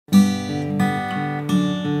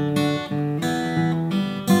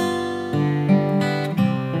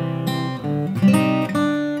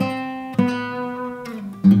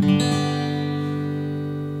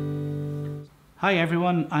Hi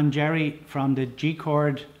everyone, I'm Jerry from the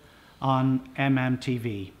Chord on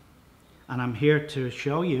MMTV, and I'm here to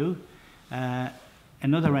show you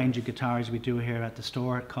another range of guitars we do here at the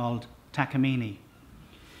store called Takamine.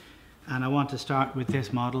 And I want to start with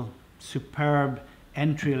this model, superb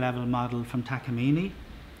entry-level model from Takamine.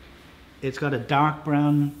 It's got a dark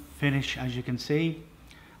brown finish, as you can see,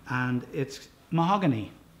 and it's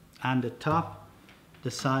mahogany, and the top, the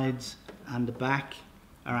sides and the back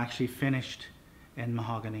are actually finished in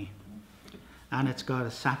mahogany, and it's got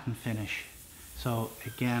a satin finish. So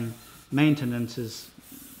again, maintenance is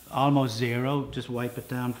almost zero. Just wipe it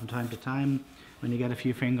down from time to time when you get a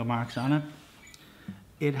few finger marks on it.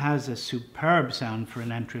 It has a superb sound for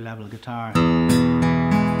an entry-level guitar. I'm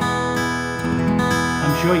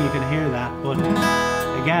sure you can hear that, but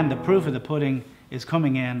again, the proof of the pudding is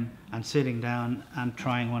coming in and sitting down and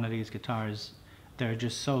trying one of these guitars. They're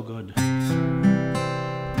just so good.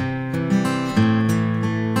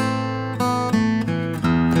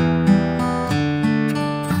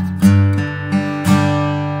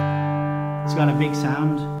 It's got a big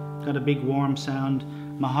sound, got a big warm sound.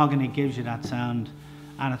 Mahogany gives you that sound,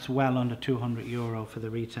 and it's well under €200 for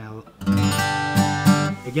the retail.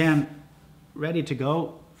 Again, ready to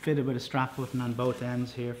go, fitted with a strap button on both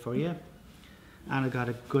ends here for you, and I've got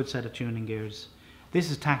a good set of tuning gears.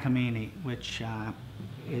 This is Takamine, which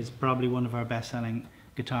is probably one of our best-selling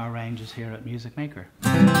guitar ranges here at Musicmaker.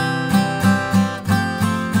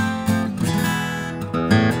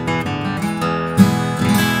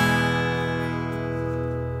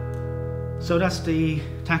 So that's the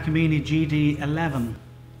Takamine GD11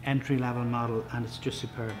 entry-level model, and it's just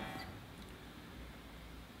superb.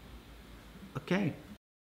 Okay.